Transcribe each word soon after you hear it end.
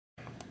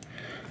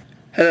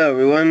Hello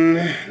everyone,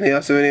 the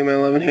awesome video man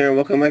 11 here, and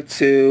welcome back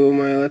to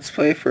my Let's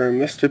Play for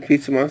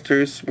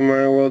MrPizzaMonsters Super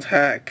Mario World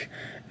Hack.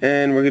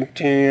 And we're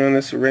continuing on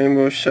this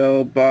Rainbow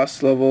Shell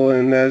boss level,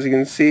 and as you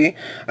can see,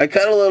 I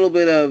cut a little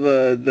bit of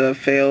the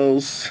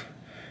fails,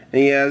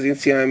 and yeah, as you can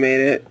see, I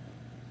made it.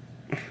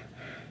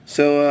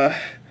 So,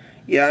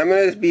 yeah, I'm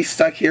going to be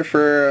stuck here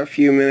for a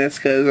few minutes,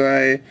 because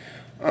I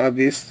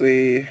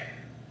obviously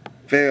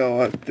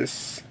fail at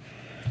this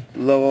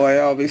level. I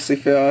obviously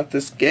fail at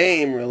this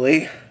game,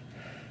 really.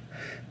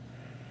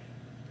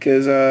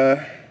 Because,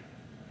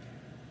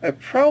 I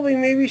probably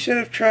maybe should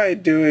have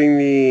tried doing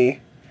the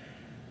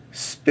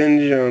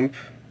spin jump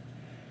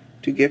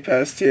to get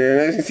past here.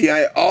 And as you can see,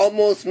 I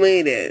almost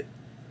made it.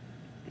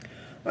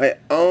 I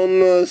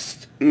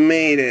almost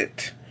made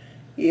it.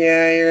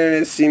 Yeah, you're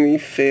gonna see me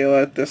fail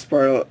at this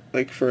part,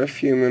 like, for a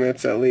few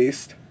minutes at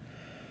least.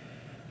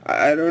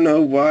 I don't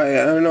know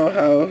why. I don't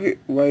know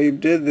why you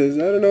did this.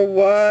 I don't know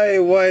why.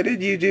 Why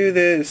did you do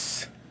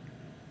this?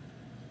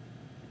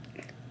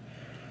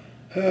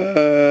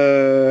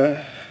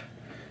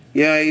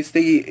 Yeah, he's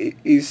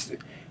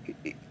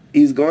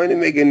going to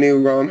make a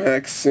new ROM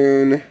hack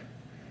soon.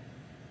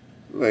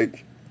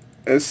 Like,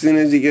 as soon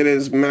as he get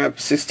his map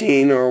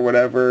 16 or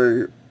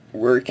whatever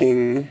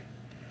working.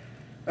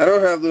 I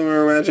don't have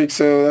Lunar Magic,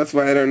 so that's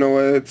why I don't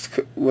know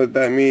what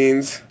that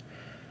means.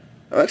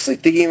 I'm actually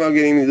thinking about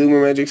getting the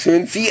Lunar Magic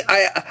soon. See,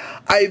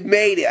 I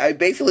made it. I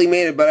basically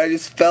made it, but I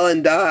just fell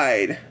and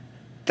died.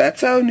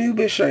 That's how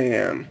noobish I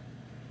am.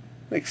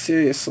 Like,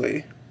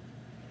 seriously.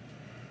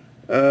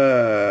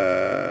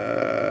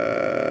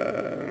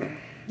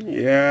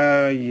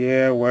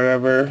 Yeah,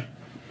 whatever.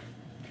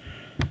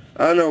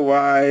 I don't know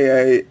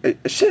why I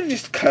should have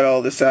just cut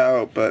all this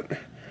out, but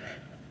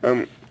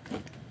I'm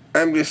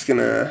just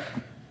gonna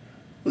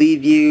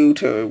leave you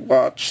to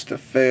watch the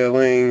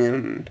failing,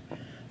 and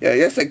yeah, I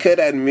guess I could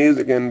add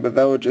music in, but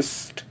that would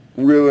just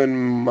ruin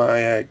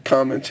my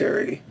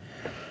commentary.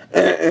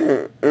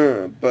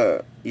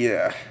 But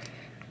yeah.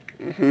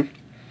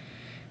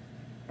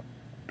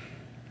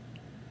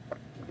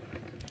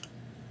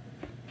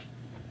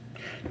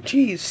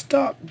 Jeez,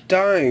 stop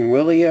dying,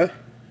 will ya?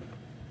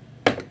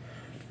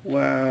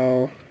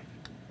 Wow.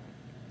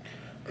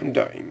 I'm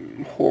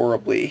dying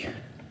horribly.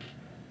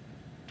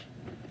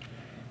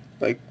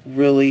 Like,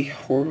 really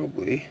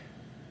horribly.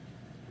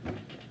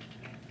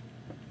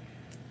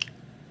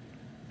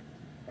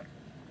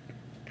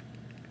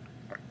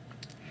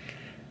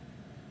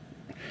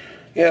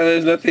 Yeah,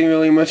 there's nothing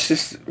really much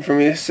for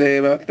me to say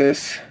about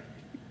this,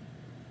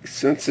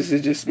 since this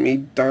is just me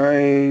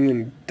dying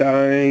and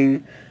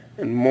dying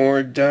and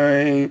more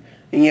dying.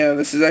 And yeah,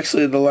 this is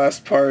actually the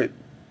last part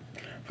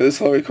for this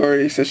whole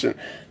recording session.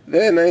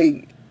 Then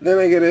I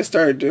get to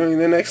start doing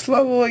the next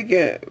level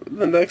again.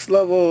 The next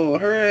level,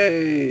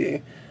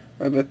 hooray!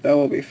 I bet that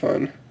will be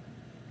fun.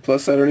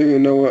 Plus, I don't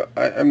even know what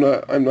I'm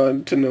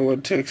not to know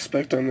what to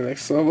expect on the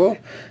next level.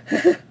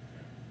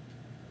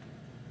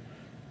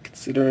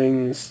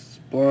 Considering this is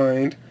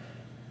blind.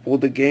 Well,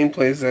 the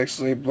gameplay is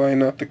actually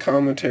blind, not the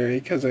commentary,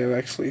 because I've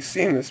actually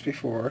seen this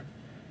before.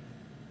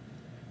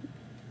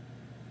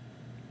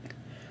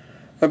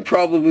 I'm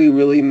probably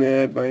really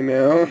mad by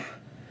now,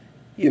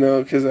 you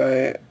know, because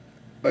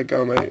like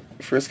on my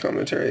first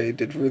commentary I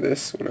did for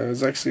this when I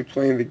was actually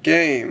playing the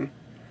game,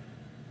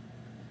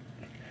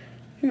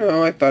 you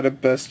know, I thought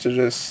it best to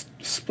just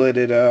split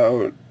it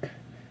out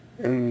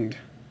and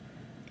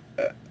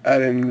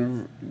add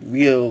in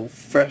real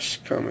fresh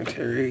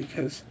commentary,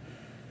 because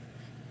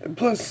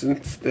plus,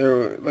 since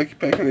like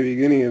back in the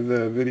beginning of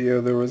the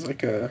video there was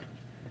like a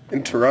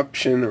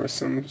interruption or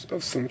some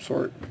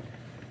sort.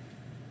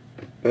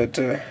 But,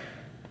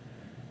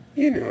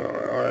 you know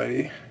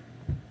already.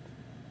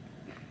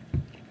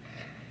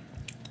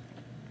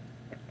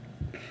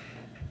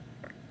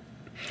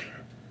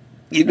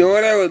 You know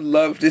what I would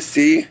love to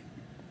see?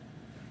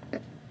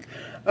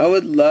 I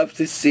would love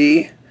to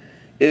see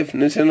if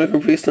Nintendo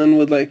Capri Sun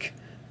would, like,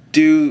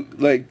 do,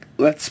 like,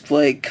 Let's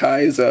Play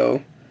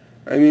Kaizo.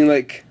 I mean,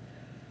 like,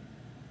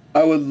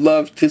 I would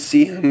love to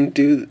see him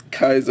do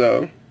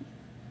Kaizo.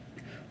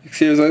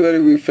 Seriously, I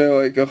bet we fail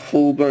like a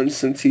whole bunch,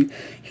 since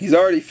he's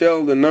already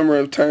failed a number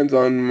of times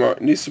on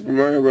New Super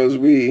Mario Bros.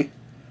 Wii.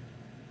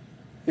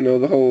 You know,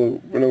 the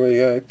whole Runaway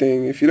Guy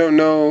thing. If you don't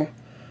know,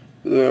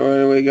 the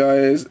Runaway Guy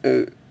is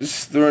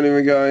just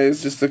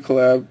a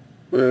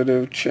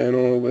collaborative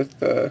channel with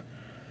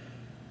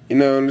you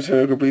know,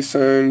 Nintendo Capri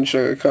Sun,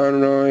 Chugga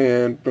Conroy,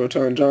 and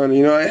Proton John.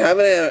 You know, I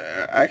haven't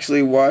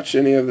actually watched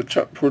any of the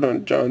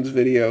Proton John's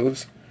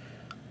videos.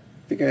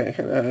 I think I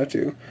kind of have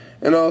to,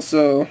 and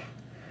also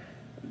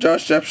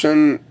Josh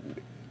Jepson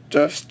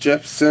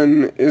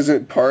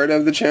isn't part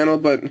of the channel,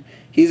 but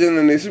he's in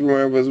the New Super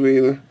Mario Bros.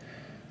 Wii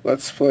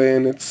Let's Play,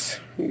 and it's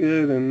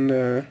good.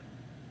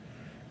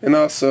 And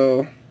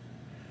also,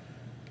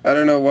 I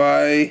don't know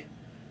why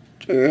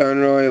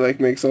Conroy like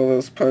makes all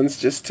those puns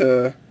just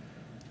to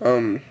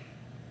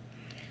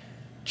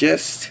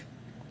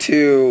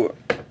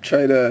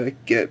try to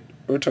get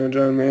Proton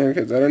John, man,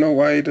 because I don't know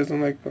why he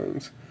doesn't like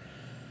puns.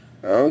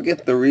 I don't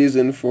get the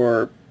reason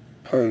for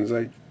puns,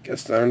 I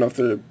guess. I don't know if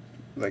they're,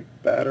 like,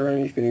 bad or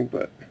anything,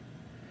 but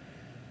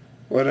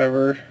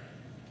whatever.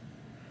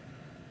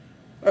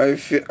 I'm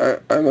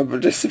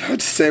just about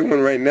to say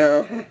one right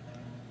now.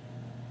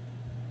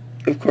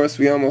 Of course,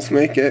 we almost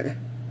make it.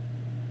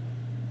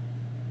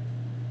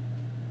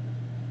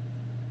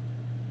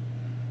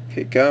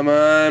 Okay, come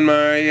on,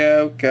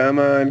 Mario. Come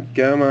on,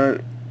 come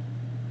on.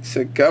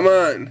 So, come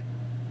on.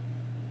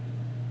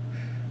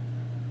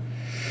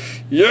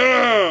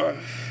 Yeah!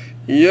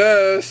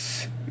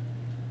 Yes!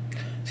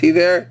 See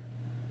there?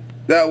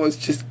 That was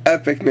just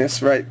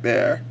epicness right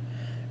there.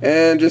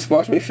 And just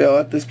watch me fail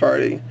at this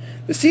party.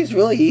 This seems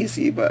really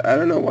easy, but I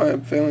don't know why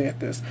I'm failing at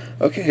this.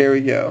 Okay, here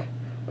we go.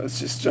 Let's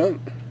just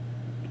jump.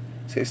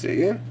 Say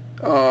again.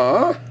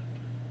 Aww.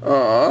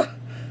 Aww.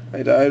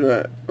 I died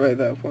right at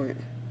that point.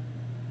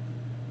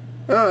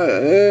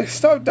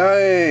 Stop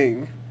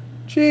dying.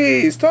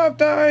 Jeez, stop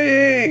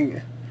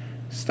dying.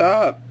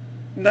 Stop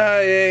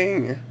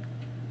dying.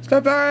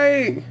 Stop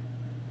dying.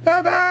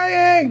 Stop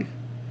dying.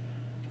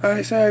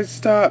 I said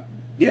stop.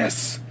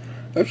 Yes.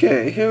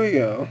 Okay, here we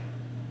go.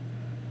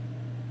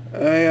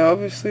 I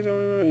obviously don't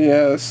remember.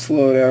 Yeah,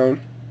 slow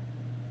down.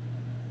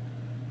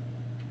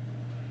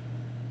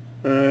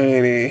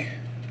 Alrighty.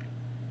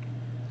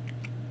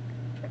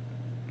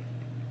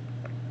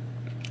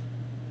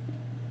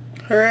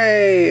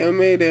 Hooray! I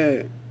made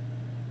it.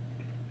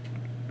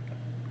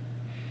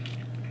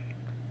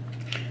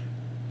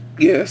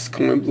 Yes,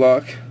 coin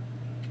block.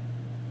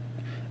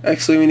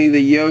 Actually, we need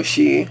the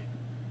Yoshi.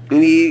 We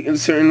need a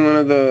certain one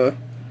of the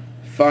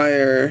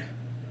fire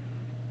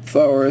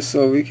flowers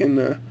so we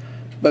can,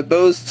 but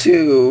those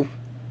two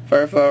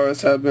fire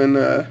flowers have been,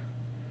 are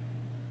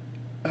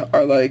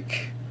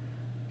like,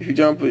 if you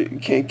jump you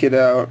can't get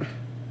out.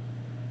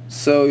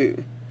 So,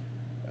 in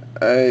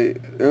a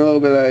little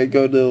bit I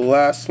go to the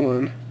last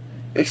one.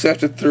 Except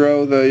to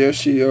throw the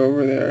Yoshi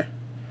over there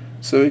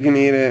so we can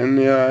eat it, and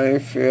yeah, I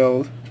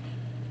failed.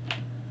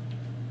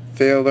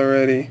 Failed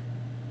already.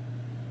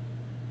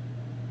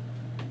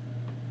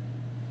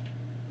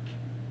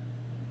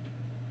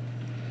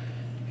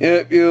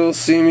 Yep, you'll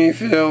see me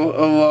fail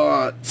a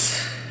lot.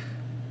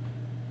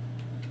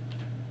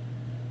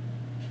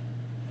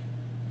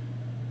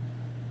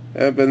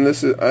 Yep, and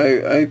this is,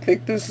 I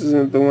think this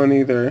isn't the one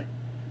either.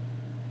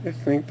 I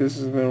think this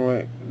is the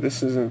right,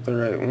 this isn't the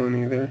right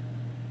one either.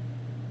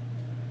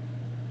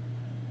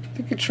 I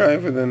think I try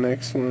for the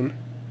next one.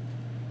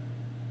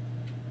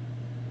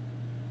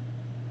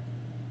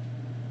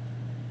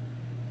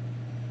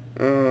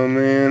 Oh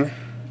man.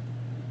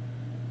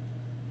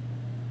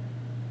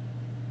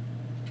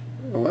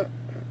 What?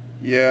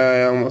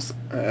 Yeah,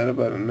 I had a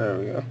button. There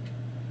we go.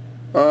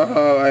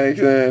 Oh, I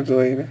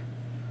accidentally.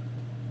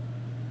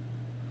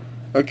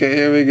 Okay,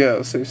 here we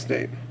go. Save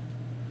state.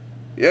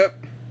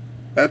 Yep.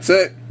 That's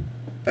it.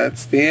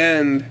 That's the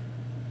end.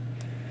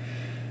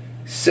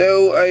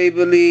 So, I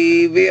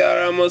believe we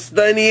are almost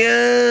done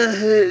here.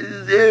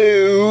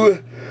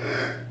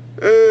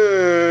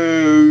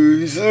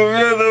 So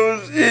yeah, that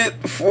was it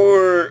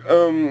for,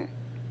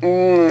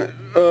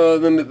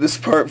 this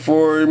part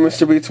for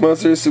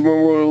MrPizzaMonsters Super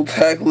World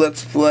Tag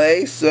Let's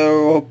Play.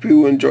 So, hope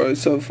you enjoyed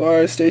so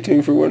far. Stay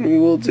tuned for when we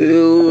will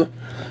do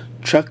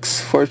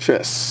Chuck's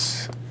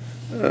Fortress.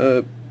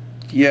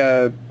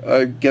 Yeah,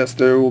 I guess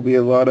there will be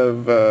a lot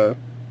of,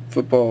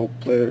 football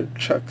player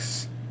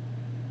Chucks.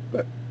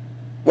 But,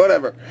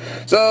 whatever.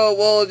 So,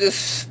 we'll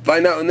just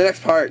find out in the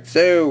next part.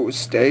 So,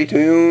 stay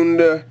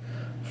tuned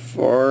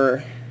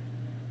for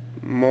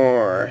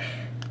more.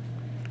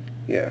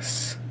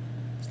 Yes.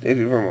 Stay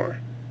tuned for more.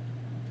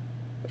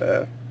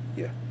 Yeah.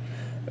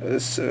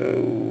 So...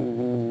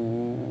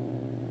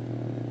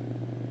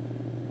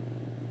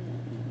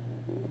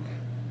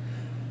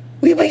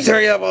 will you please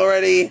hurry up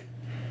already?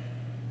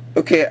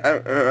 Okay, I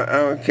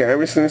don't care. I'm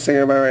just gonna say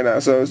goodbye right now.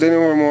 So, stay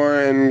tuned for more,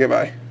 and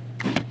goodbye.